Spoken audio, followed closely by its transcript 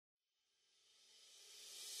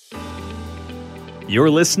You're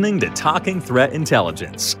listening to Talking Threat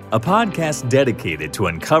Intelligence, a podcast dedicated to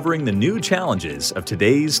uncovering the new challenges of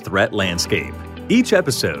today's threat landscape. Each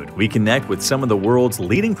episode, we connect with some of the world's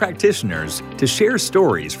leading practitioners to share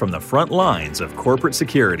stories from the front lines of corporate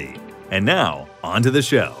security. And now, on to the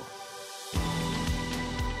show.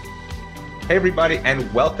 Hey everybody, and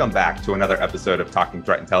welcome back to another episode of Talking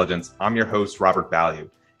Threat Intelligence. I'm your host, Robert Value.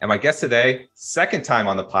 And my guest today, second time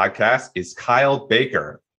on the podcast, is Kyle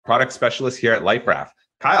Baker, product specialist here at LifeRaft.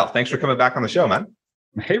 Kyle, thanks for coming back on the show, man.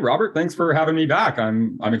 Hey, Robert, thanks for having me back.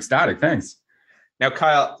 I'm ecstatic. Thanks. Now,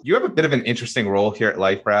 Kyle, you have a bit of an interesting role here at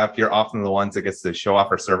LifeRaft. You're often the ones that gets to show off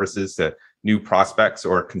our services to new prospects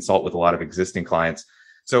or consult with a lot of existing clients.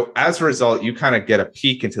 So as a result, you kind of get a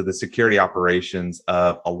peek into the security operations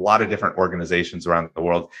of a lot of different organizations around the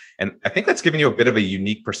world. And I think that's given you a bit of a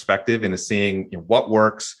unique perspective into seeing what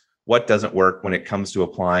works, what doesn't work when it comes to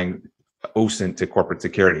applying OSINT to corporate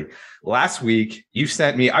security. Last week, you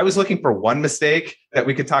sent me, I was looking for one mistake that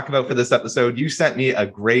we could talk about for this episode. You sent me a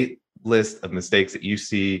great list of mistakes that you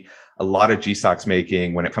see a lot of GSOCs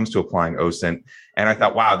making when it comes to applying OSINT. And I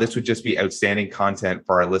thought, wow, this would just be outstanding content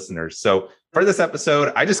for our listeners. So for this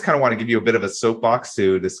episode, I just kind of want to give you a bit of a soapbox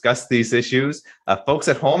to discuss these issues. Folks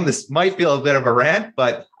at home, this might feel a bit of a rant,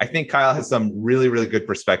 but I think Kyle has some really, really good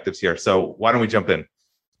perspectives here. So why don't we jump in?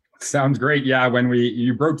 Sounds great. Yeah, when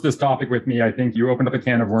you broached this topic with me, I think you opened up a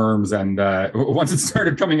can of worms, and once it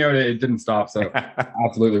started coming out, it didn't stop. So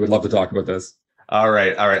absolutely would love to talk about this. All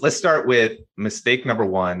right. Let's start with mistake number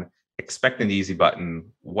one, expect an easy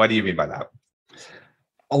button. What do you mean by that?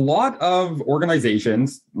 A lot of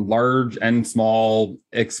organizations, large and small,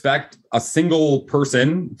 expect a single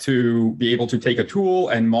person to be able to take a tool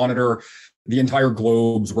and monitor the entire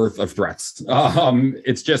globe's worth of threats.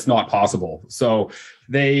 It's just not possible. So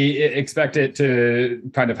they expect it to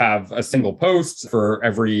kind of have a single post for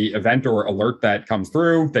every event or alert that comes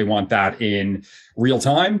through. They want that in real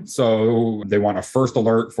time. So they want a first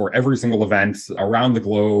alert for every single event around the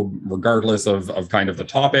globe, regardless of kind of the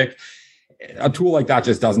topic. A tool like that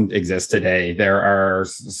just doesn't exist today. There are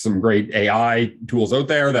some great AI tools out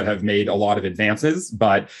there that have made a lot of advances,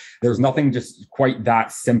 but there's nothing just quite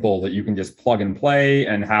that simple that you can just plug and play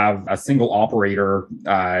and have a single operator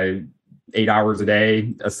 8 hours a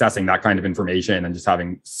day assessing that kind of information and just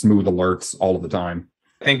having smooth alerts all of the time.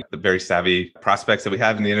 I think the very savvy prospects that we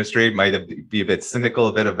have in the industry might be a bit cynical,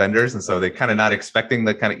 a bit of vendors. And so they're kind of not expecting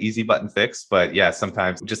the kind of easy button fix. But yeah,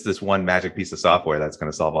 sometimes just this one magic piece of software that's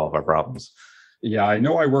going to solve all of our problems. Yeah, I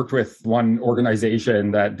know I worked with one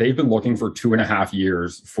organization that they've been looking for 2.5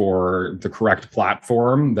 years for the correct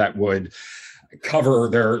platform that would cover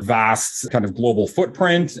their vast kind of global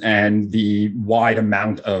footprint and the wide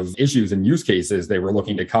amount of issues and use cases they were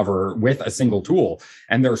looking to cover with a single tool.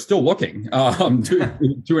 And they're still looking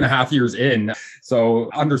 2.5 years in. So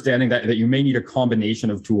understanding that you may need a combination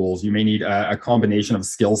of tools, you may need a combination of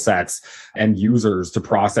skill sets and users to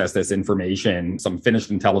process this information, some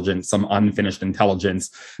finished intelligence, some unfinished intelligence,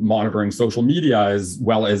 monitoring social media, as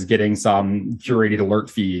well as getting some curated alert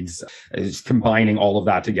feeds, combining all of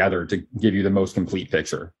that together to give you the most complete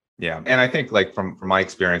picture. Yeah. And I think like from my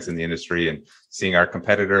experience in the industry and seeing our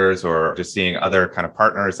competitors or just seeing other kind of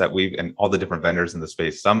partners that and all the different vendors in the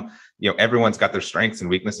space, everyone's got their strengths and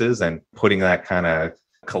weaknesses, and putting that kind of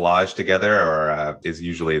collage together is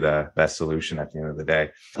usually the best solution at the end of the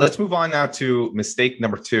day. Let's move on now to mistake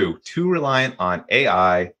number two, too reliant on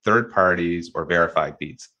AI, third parties, or verified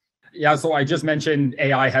feeds. Yeah, so I just mentioned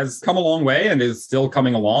AI has come a long way and is still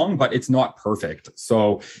coming along, but it's not perfect.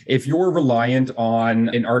 So if you're reliant on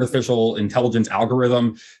an artificial intelligence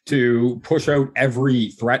algorithm to push out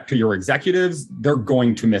every threat to your executives, they're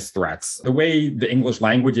going to miss threats. The way the English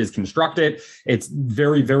language is constructed, it's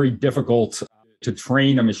very, very difficult to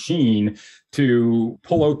train a machine to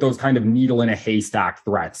pull out those kind of needle in a haystack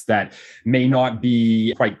threats that may not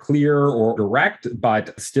be quite clear or direct,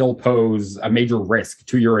 but still pose a major risk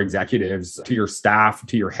to your executives, to your staff,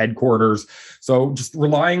 to your headquarters. So just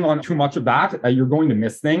relying on too much of that, you're going to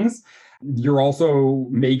miss things. You also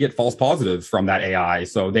may get false positives from that AI.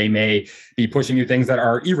 So they may be pushing you things that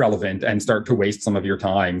are irrelevant and start to waste some of your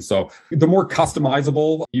time. So the more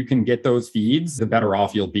customizable you can get those feeds, the better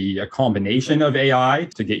off you'll be. A combination of AI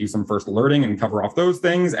to get you some first alerting and cover off those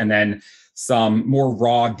things, and then some more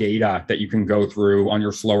raw data that you can go through on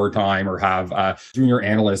your slower time, or have a junior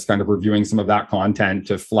analyst kind of reviewing some of that content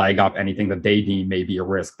to flag up anything that they deem may be a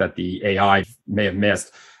risk that the AI may have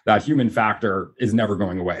missed. That human factor is never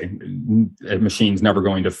going away. A machine's never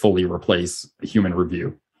going to fully replace human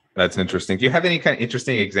review. That's interesting. Do you have any kind of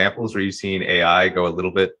interesting examples where you've seen AI go a little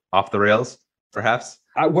bit off the rails, perhaps?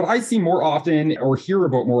 What I see more often or hear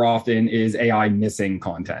about more often is AI missing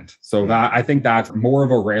content. So that I think that's more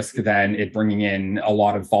of a risk than it bringing in a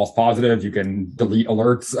lot of false positives. You can delete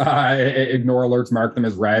alerts, ignore alerts, mark them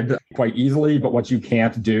as read quite easily. But what you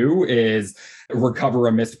can't do is recover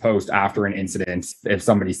a missed post after an incident. If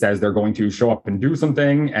somebody says they're going to show up and do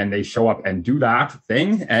something and they show up and do that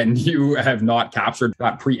thing and you have not captured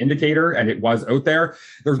that pre-indicator and it was out there,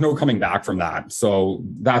 there's no coming back from that. So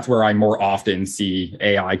that's where I more often see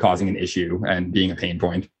AI causing an issue and being a pain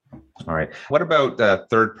point. All right. What about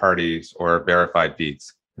third parties or verified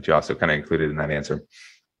feeds, which you also kind of included in that answer?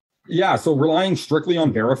 Yeah, so relying strictly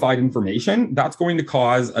on verified information, that's going to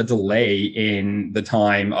cause a delay in the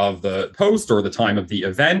time of the post or the time of the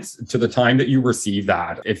event to the time that you receive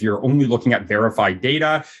that. If you're only looking at verified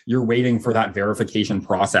data, you're waiting for that verification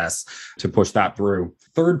process to push that through.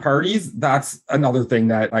 Third parties, that's another thing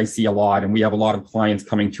that I see a lot. And we have a lot of clients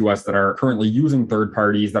coming to us that are currently using third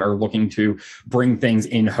parties that are looking to bring things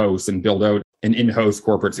in-house and build out an in-house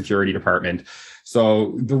corporate security department.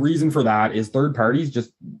 So the reason for that is third parties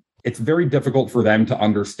it's very difficult for them to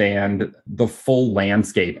understand the full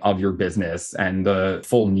landscape of your business and the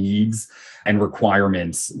full needs and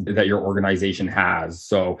requirements that your organization has.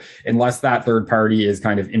 So unless that third party is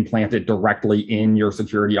kind of implanted directly in your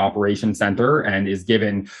security operations center and is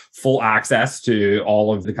given full access to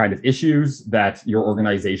all of the kind of issues that your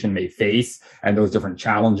organization may face and those different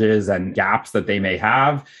challenges and gaps that they may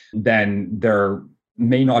have, then they're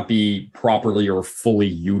may not be properly or fully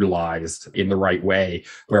utilized in the right way.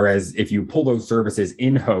 Whereas if you pull those services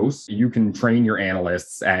in-house, you can train your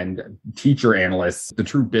analysts and teach your analysts the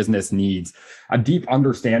true business needs. A deep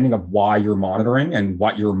understanding of why you're monitoring and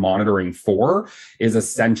what you're monitoring for is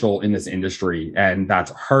essential in this industry. And that's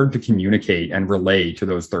hard to communicate and relay to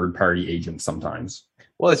those third-party agents sometimes.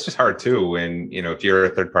 Well, it's just hard too when, if you're a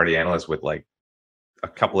third-party analyst with like a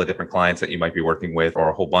couple of different clients that you might be working with, or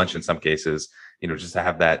a whole bunch in some cases, just to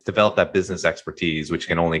have develop that business expertise, which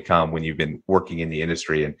can only come when you've been working in the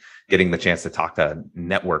industry and getting the chance to talk to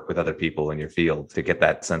network with other people in your field to get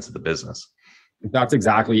that sense of the business. That's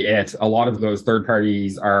exactly it. A lot of those third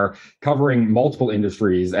parties are covering multiple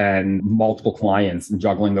industries and multiple clients and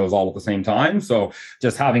juggling those all at the same time. So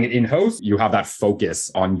just having it in-house, you have that focus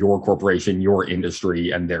on your corporation, your industry,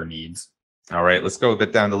 and their needs. All right, let's go a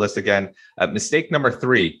bit down the list again. Mistake number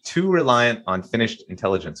 3, too reliant on finished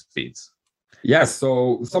intelligence feeds. Yes.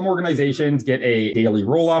 So some organizations get a daily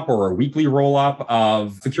roll-up or a weekly roll-up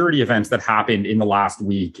of security events that happened in the last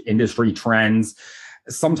week, industry trends.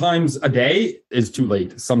 Sometimes a day is too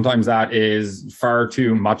late. Sometimes that is far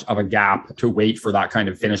too much of a gap to wait for that kind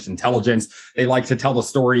of finished intelligence. They like to tell the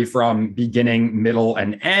story from beginning, middle,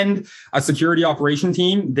 and end. A security operation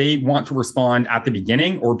team, they want to respond at the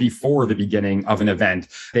beginning or before the beginning of an event.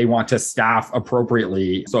 They want to staff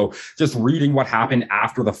appropriately. So just reading what happened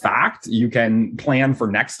after the fact, you can plan for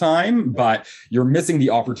next time, but you're missing the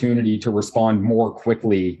opportunity to respond more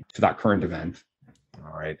quickly to that current event.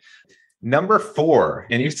 All right. Number 4,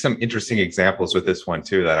 and you have some interesting examples with this one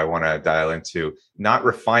too that I want to dial into, not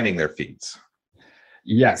refining their feeds.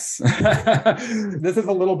 Yes. This is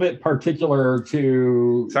a little bit particular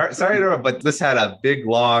to... Sorry, but this had a big,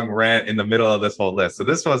 long rant in the middle of this whole list. So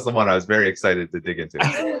this was the one I was very excited to dig into.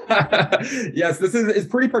 Yes, this is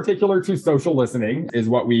pretty particular to social listening is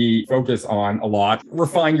what we focus on a lot.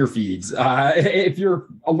 Refine your feeds. If your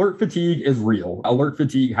alert fatigue is real, alert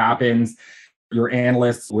fatigue happens. Your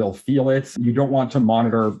analysts will feel it. You don't want to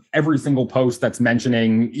monitor every single post that's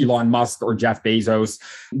mentioning Elon Musk or Jeff Bezos.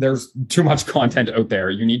 There's too much content out there.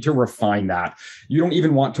 You need to refine that. You don't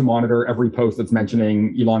even want to monitor every post that's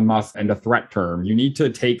mentioning Elon Musk and a threat term. You need to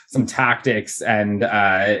take some tactics and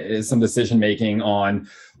some decision-making on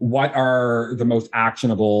what are the most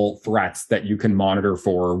actionable threats that you can monitor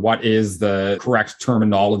for? What is the correct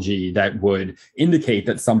terminology that would indicate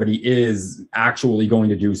that somebody is actually going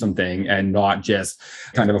to do something and not just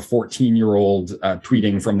kind of a 14-year-old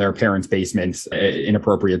tweeting from their parents' basement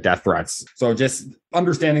inappropriate death threats? So just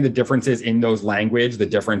understanding the differences in those language, the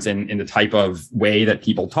difference in the type of way that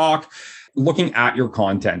people talk, looking at your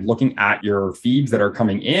content, looking at your feeds that are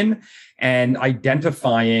coming in, and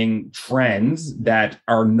identifying trends that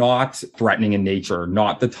are not threatening in nature,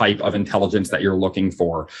 not the type of intelligence that you're looking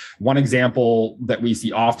for. One example that we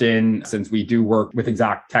see often, since we do work with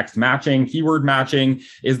exact text matching, keyword matching,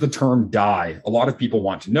 is the term die. A lot of people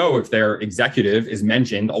want to know if their executive is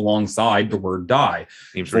mentioned alongside the word die.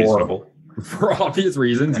 Seems reasonable. For obvious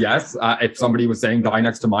reasons, yes. If somebody was saying die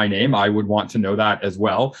next to my name, I would want to know that as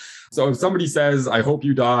well. So if somebody says, I hope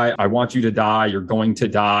you die, I want you to die, you're going to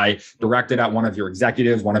die, directed at one of your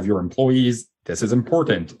executives, one of your employees, This is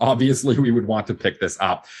important. Obviously, we would want to pick this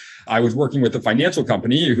up. I was working with a financial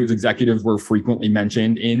company whose executives were frequently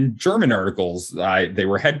mentioned in German articles. They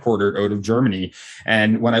were headquartered out of Germany.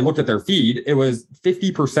 And when I looked at their feed, it was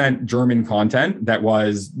 50% German content that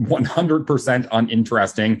was 100%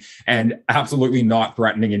 uninteresting and absolutely not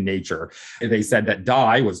threatening in nature. They said that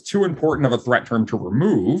die was too important of a threat term to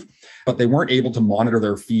remove, but they weren't able to monitor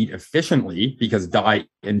their feed efficiently because die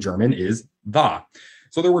in German is da.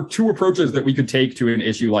 So there were two approaches that we could take to an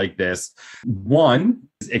issue like this. One,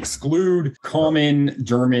 exclude common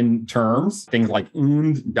German terms, things like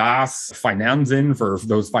und, das, Finanzen for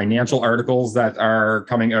those financial articles that are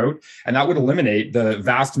coming out. And that would eliminate the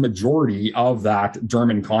vast majority of that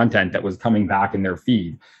German content that was coming back in their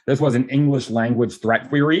feed. This was an English language threat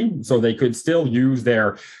query, so they could still use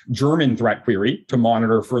their German threat query to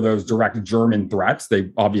monitor for those direct German threats.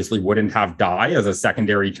 They obviously wouldn't have die as a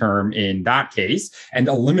secondary term in that case, and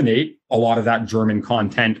eliminate a lot of that German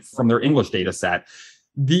content from their English data set.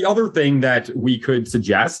 The other thing that we could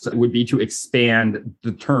suggest would be to expand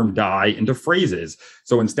the term die into phrases.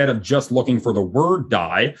 So instead of just looking for the word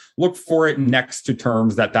die, look for it next to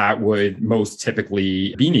terms that would most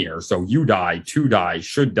typically be near. So you die, to die,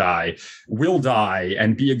 should die, will die,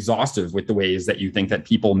 and be exhaustive with the ways that you think that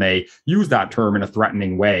people may use that term in a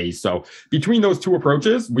threatening way. So between those two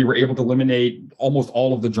approaches, we were able to eliminate almost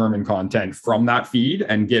all of the German content from that feed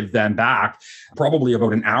and give them back probably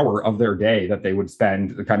about an hour of their day that they would spend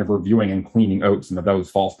kind of reviewing and cleaning out some of those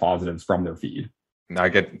false positives from their feed. I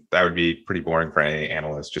get that would be pretty boring for any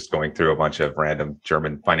analyst, just going through a bunch of random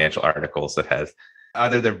German financial articles that has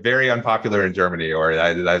either they're very unpopular in Germany or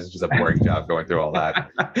that's just a boring job going through all that.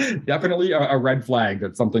 Definitely a red flag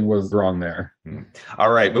that something was wrong there.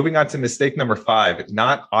 All right, moving on to mistake number 5,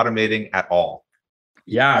 not automating at all.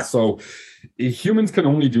 Yeah, so humans can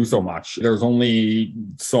only do so much. There's only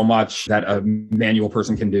so much that a manual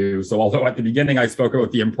person can do. So although at the beginning I spoke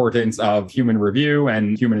about the importance of human review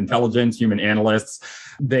and human intelligence, human analysts,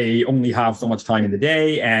 they only have so much time in the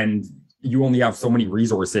day, and you only have so many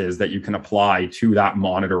resources that you can apply to that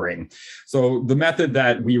monitoring. So the method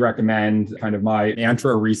that we recommend, kind of my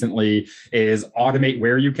mantra recently, is automate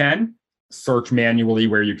where you can, search manually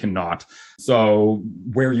where you cannot. So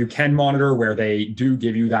where you can monitor, where they do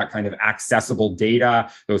give you that kind of accessible data,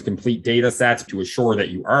 those complete data sets to assure that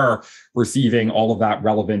you are receiving all of that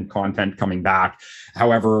relevant content coming back.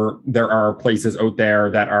 However, there are places out there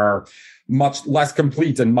that are much less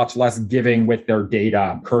complete and much less giving with their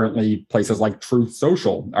data. Currently, places like Truth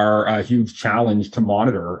Social are a huge challenge to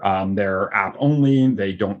monitor. They're app only.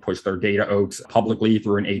 They don't push their data out publicly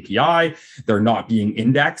through an API. They're not being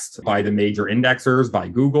indexed by the major indexers, by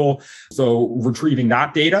Google. So retrieving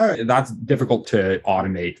that data, that's difficult to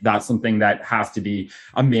automate. That's something that has to be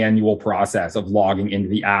a manual process of logging into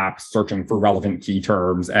the app, searching for relevant key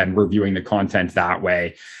terms, and reviewing the content that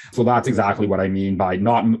way. So that's exactly what I mean by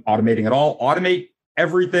not automating at all. Automate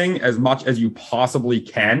everything as much as you possibly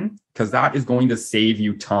can, because that is going to save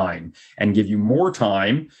you time and give you more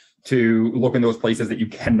time to look in those places that you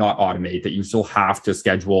cannot automate, that you still have to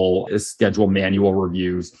schedule manual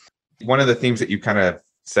reviews. One of the themes that you kind of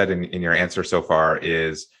said in your answer so far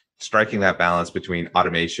is striking that balance between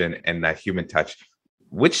automation and that human touch.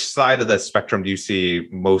 Which side of the spectrum do you see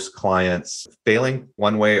most clients failing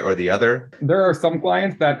one way or the other? There are some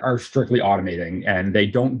clients that are strictly automating and they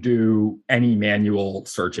don't do any manual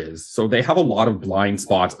searches. So they have a lot of blind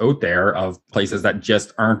spots out there of places that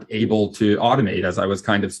just aren't able to automate, as I was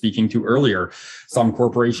kind of speaking to earlier. Some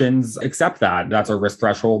corporations accept that. That's a risk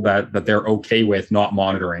threshold that they're okay with not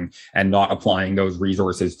monitoring and not applying those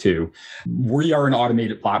resources to. We are an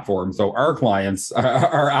automated platform, so our clients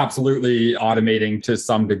are absolutely automating to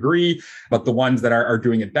some degree, but the ones that are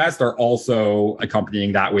doing it best are also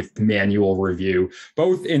accompanying that with manual review,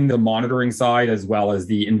 both in the monitoring side as well as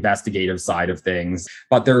the investigative side of things.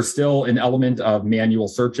 But there's still an element of manual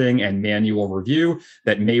searching and manual review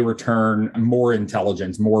that may return more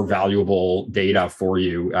intelligence, more valuable data for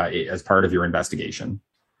you as part of your investigation.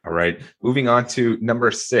 All right. Moving on to number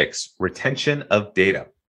 6, retention of data.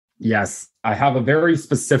 Yes, I have a very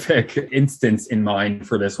specific instance in mind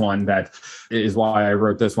for this one. That is why I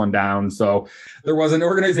wrote this one down. So there was an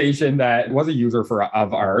organization that was a user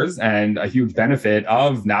of ours, and a huge benefit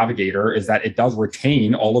of Navigator is that it does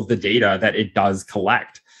retain all of the data that it does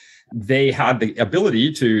collect. they had the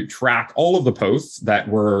ability to track all of the posts that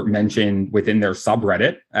were mentioned within their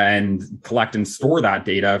subreddit and collect and store that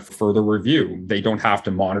data for further review. They don't have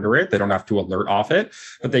to monitor it. They don't have to alert off it,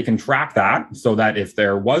 but they can track that so that if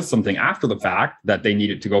there was something after the fact that they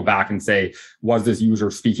needed to go back and say, was this user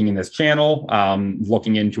speaking in this channel,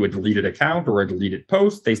 looking into a deleted account or a deleted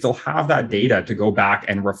post, they still have that data to go back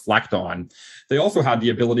and reflect on. They also had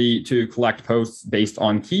the ability to collect posts based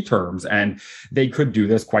on key terms, and they could do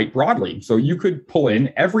this quite broadly. So you could pull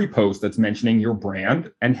in every post that's mentioning your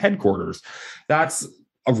brand and headquarters. That's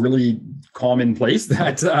a really common place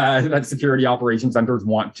that security operations centers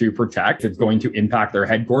want to protect. It's going to impact their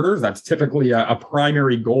headquarters. That's typically a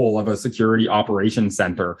primary goal of a security operations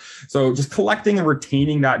center. So just collecting and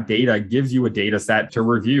retaining that data gives you a data set to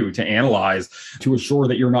review, to analyze, to assure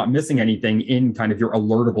that you're not missing anything in kind of your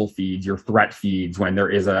alertable feeds, your threat feeds, when there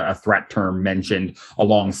is a threat term mentioned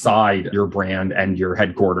alongside your brand and your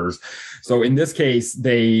headquarters. So in this case,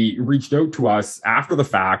 they reached out to us after the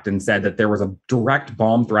fact and said that there was a direct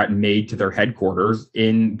bomb threat made to their headquarters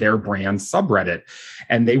in their brand subreddit.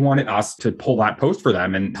 And they wanted us to pull that post for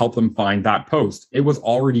them and help them find that post. It was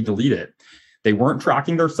already deleted. They weren't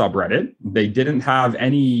tracking their subreddit. They didn't have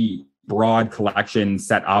any broad collection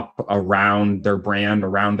set up around their brand,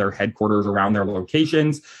 around their headquarters, around their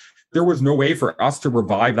locations. There was no way for us to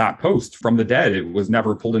revive that post from the dead. It was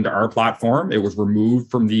never pulled into our platform. It was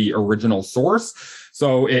removed from the original source.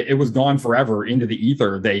 So it was gone forever into the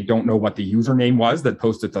ether. They don't know what the username was that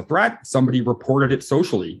posted the threat. Somebody reported it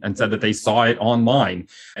socially and said that they saw it online.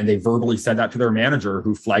 And they verbally said that to their manager,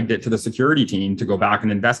 who flagged it to the security team to go back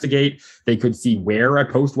and investigate. They could see where a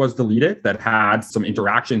post was deleted that had some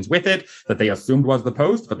interactions with it that they assumed was the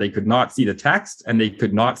post, but they could not see the text and they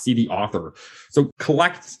could not see the author. So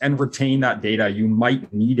collect and retain that data. You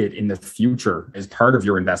might need it in the future as part of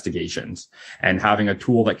your investigations. And having a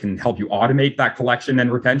tool that can help you automate that collection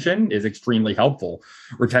and retention is extremely helpful.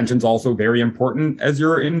 Retention is also very important as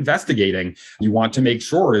you're investigating. You want to make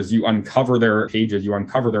sure as you uncover their pages, you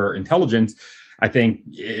uncover their intelligence. I think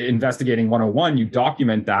investigating 101, you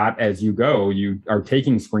document that as you go. You are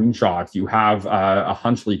taking screenshots. You have a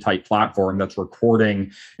Hunchly type platform that's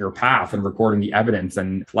recording your path and recording the evidence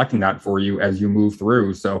and collecting that for you as you move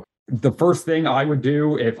through. So the first thing I would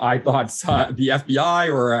do if I thought the FBI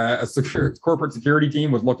or a corporate security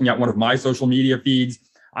team was looking at one of my social media feeds,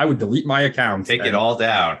 I would delete my account. Take it all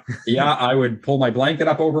down. Yeah, I would pull my blanket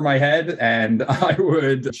up over my head and I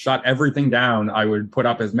would shut everything down. I would put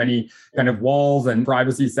up as many kind of walls and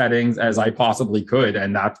privacy settings as I possibly could.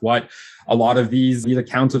 And that's what a lot of these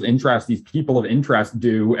accounts of interest, these people of interest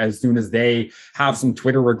do as soon as they have some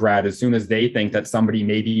Twitter regret, as soon as they think that somebody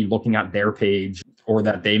may be looking at their page or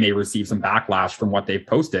that they may receive some backlash from what they've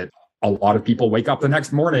posted. A lot of people wake up the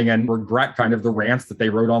next morning and regret kind of the rants that they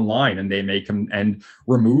wrote online, and they may come and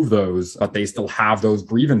remove those, but they still have those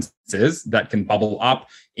grievances that can bubble up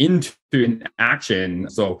into an action.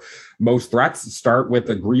 So most threats start with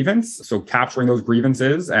a grievance. So capturing those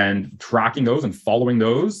grievances and tracking those and following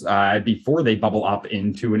those before they bubble up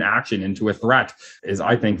into an action, into a threat, is,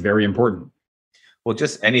 I think, very important. Well,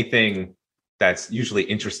 just anything that's usually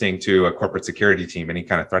interesting to a corporate security team, any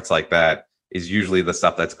kind of threats like that, is usually the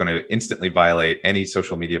stuff that's going to instantly violate any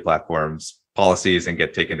social media platform's policies and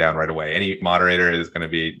get taken down right away. Any moderator is going to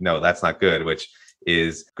be, no, that's not good, which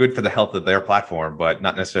is good for the health of their platform, but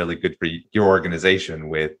not necessarily good for your organization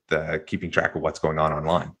with keeping track of what's going on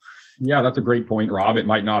online. Yeah, that's a great point, Rob. It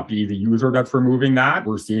might not be the user that's removing that.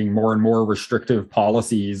 We're seeing more and more restrictive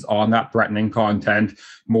policies on that threatening content,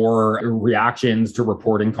 more reactions to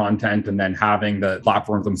reporting content, and then having the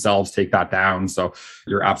platforms themselves take that down. So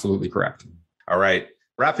you're absolutely correct. All right.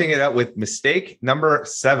 Wrapping it up with mistake number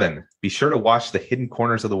 7, be sure to watch the hidden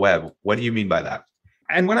corners of the web. What do you mean by that?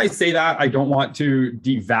 And when I say that, I don't want to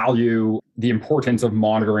devalue the importance of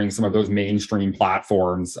monitoring some of those mainstream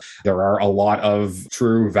platforms. There are a lot of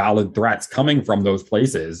true, valid threats coming from those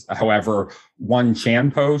places. However, one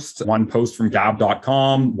Chan post, one post from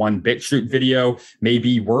gab.com, one BitChute video may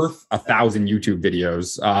be worth 1,000 YouTube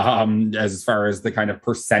videos as far as the kind of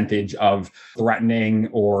percentage of threatening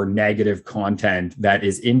or negative content that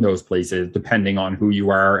is in those places, depending on who you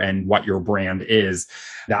are and what your brand is.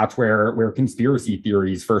 That's where conspiracy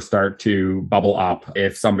theories first start to bubble up.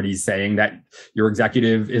 If somebody's saying that your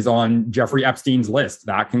executive is on Jeffrey Epstein's list,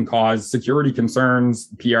 that can cause security concerns,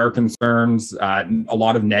 PR concerns, a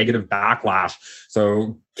lot of negative backlash.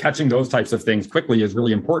 So catching those types of things quickly is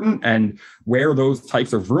really important. And where those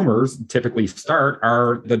types of rumors typically start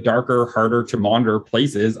are the darker, harder to monitor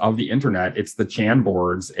places of the internet. It's the Chan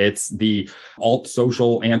boards, it's the alt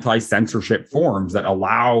social anti-censorship forums that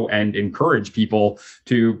allow and encourage people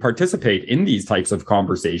to participate in these types of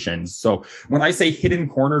conversations. So when I say hidden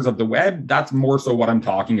corners of the web, that's more so what I'm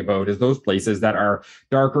talking about, is those places that are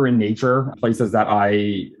darker in nature, places that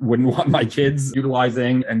I wouldn't want my kids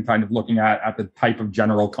utilizing, and kind of looking at the type of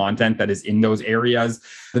general content that is in those areas,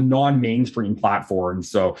 the non-mainstream platforms.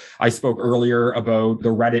 So I spoke earlier about the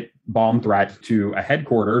Reddit bomb threat to a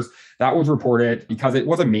headquarters. That was reported because it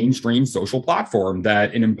was a mainstream social platform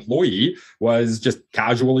that an employee was just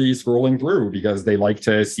casually scrolling through because they like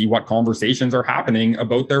to see what conversations are happening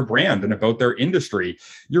about their brand and about their industry.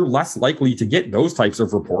 You're less likely to get those types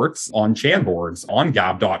of reports on Chan boards, on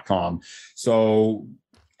gab.com.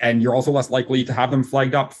 And you're also less likely to have them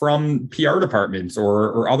flagged up from PR departments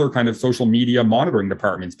or other kind of social media monitoring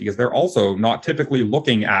departments, because they're also not typically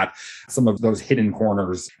looking at some of those hidden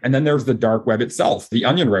corners. And then there's the dark web itself, the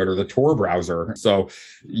Onion router, the Tor browser. So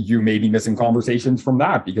you may be missing conversations from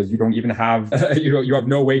that because you don't even have, you have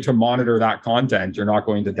no way to monitor that content. You're not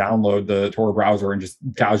going to download the Tor browser and just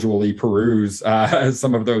casually peruse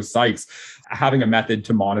some of those sites. Having a method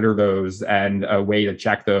to monitor those and a way to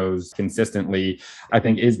check those consistently, I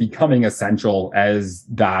think, is becoming essential as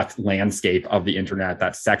that landscape of the internet,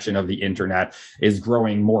 that section of the internet, is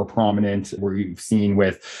growing more prominent. We've seen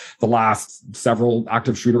with the last several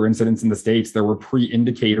active shooter incidents in the States, there were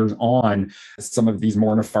pre-indicators on some of these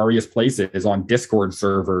more nefarious places, on Discord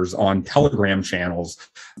servers, on Telegram channels.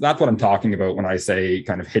 That's what I'm talking about when I say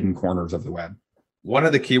kind of hidden corners of the web. One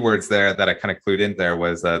of the keywords there that I kind of clued in there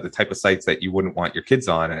was the type of sites that you wouldn't want your kids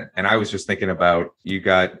on. And I was just thinking about, you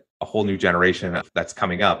got a whole new generation that's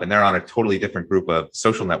coming up, and they're on a totally different group of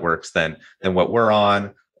social networks than what we're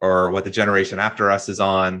on, or what the generation after us is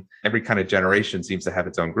on. Every kind of generation seems to have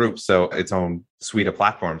its own group, so its own suite of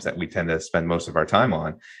platforms that we tend to spend most of our time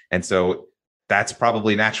on. And so that's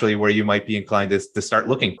probably naturally where you might be inclined to start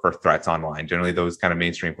looking for threats online, generally those kind of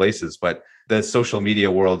mainstream places. But the social media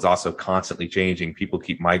world's also constantly changing. People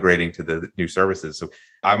keep migrating to the new services. So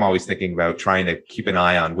I'm always thinking about trying to keep an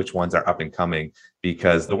eye on which ones are up and coming,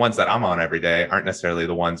 because the ones that I'm on every day aren't necessarily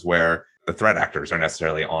the ones where the threat actors are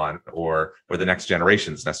necessarily on, or where the next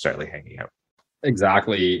generation's necessarily hanging out.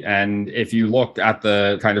 Exactly. And if you look at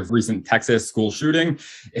the kind of recent Texas school shooting,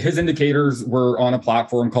 his indicators were on a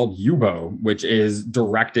platform called Yubo, which is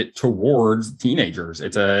directed towards teenagers.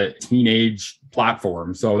 It's a teenage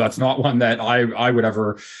platform. So that's not one that I would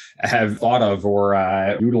ever have thought of or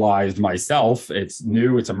utilized myself. It's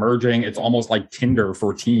new, it's emerging. It's almost like Tinder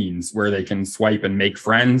for teens, where they can swipe and make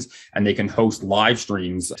friends, and they can host live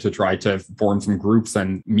streams to try to form some groups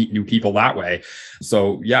and meet new people that way.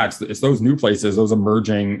 So yeah, it's those new places, those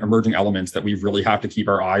emerging elements that we really have to keep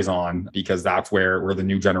our eyes on, because that's where the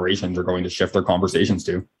new generations are going to shift their conversations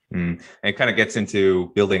to. And it kind of gets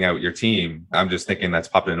into building out your team. I'm just thinking, that's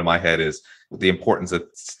popping into my head, is the importance of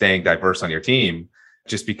staying diverse on your team,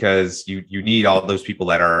 just because you need all those people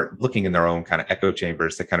that are looking in their own kind of echo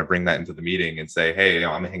chambers to kind of bring that into the meeting and say, hey,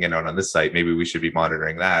 I'm hanging out on this site, maybe we should be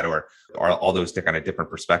monitoring that, or all those kind of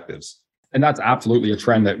different perspectives. And that's absolutely a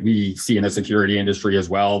trend that we see in the security industry as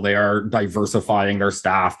well. They are diversifying their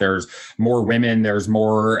staff. There's more women, there's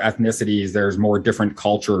more ethnicities, there's more different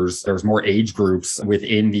cultures, there's more age groups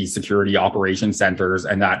within the security operations centers,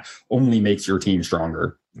 and that only makes your team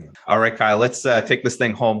stronger. All right, Kyle, let's take this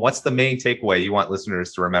thing home. What's the main takeaway you want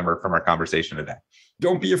listeners to remember from our conversation today?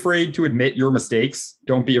 Don't be afraid to admit your mistakes.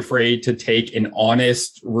 Don't be afraid to take an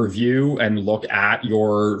honest review and look at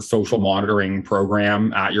your social monitoring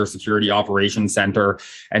program at your security operations center.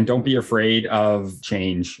 And don't be afraid of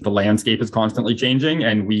change. The landscape is constantly changing,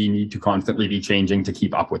 and we need to constantly be changing to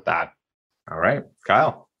keep up with that. All right,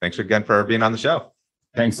 Kyle, thanks again for being on the show.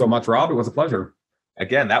 Thanks so much, Rob. It was a pleasure.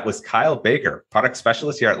 Again, that was Kyle Baker, product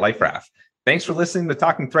specialist here at LifeRaft. Thanks for listening to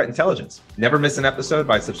Talking Threat Intelligence. Never miss an episode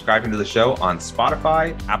by subscribing to the show on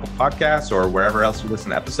Spotify, Apple Podcasts, or wherever else you listen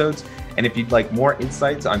to episodes. And if you'd like more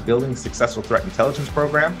insights on building a successful threat intelligence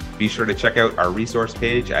program, be sure to check out our resource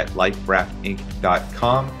page at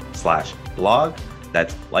liferaftinc.com/blog.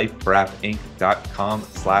 That's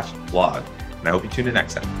liferaftinc.com/blog. And I hope you tune in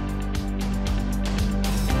next time.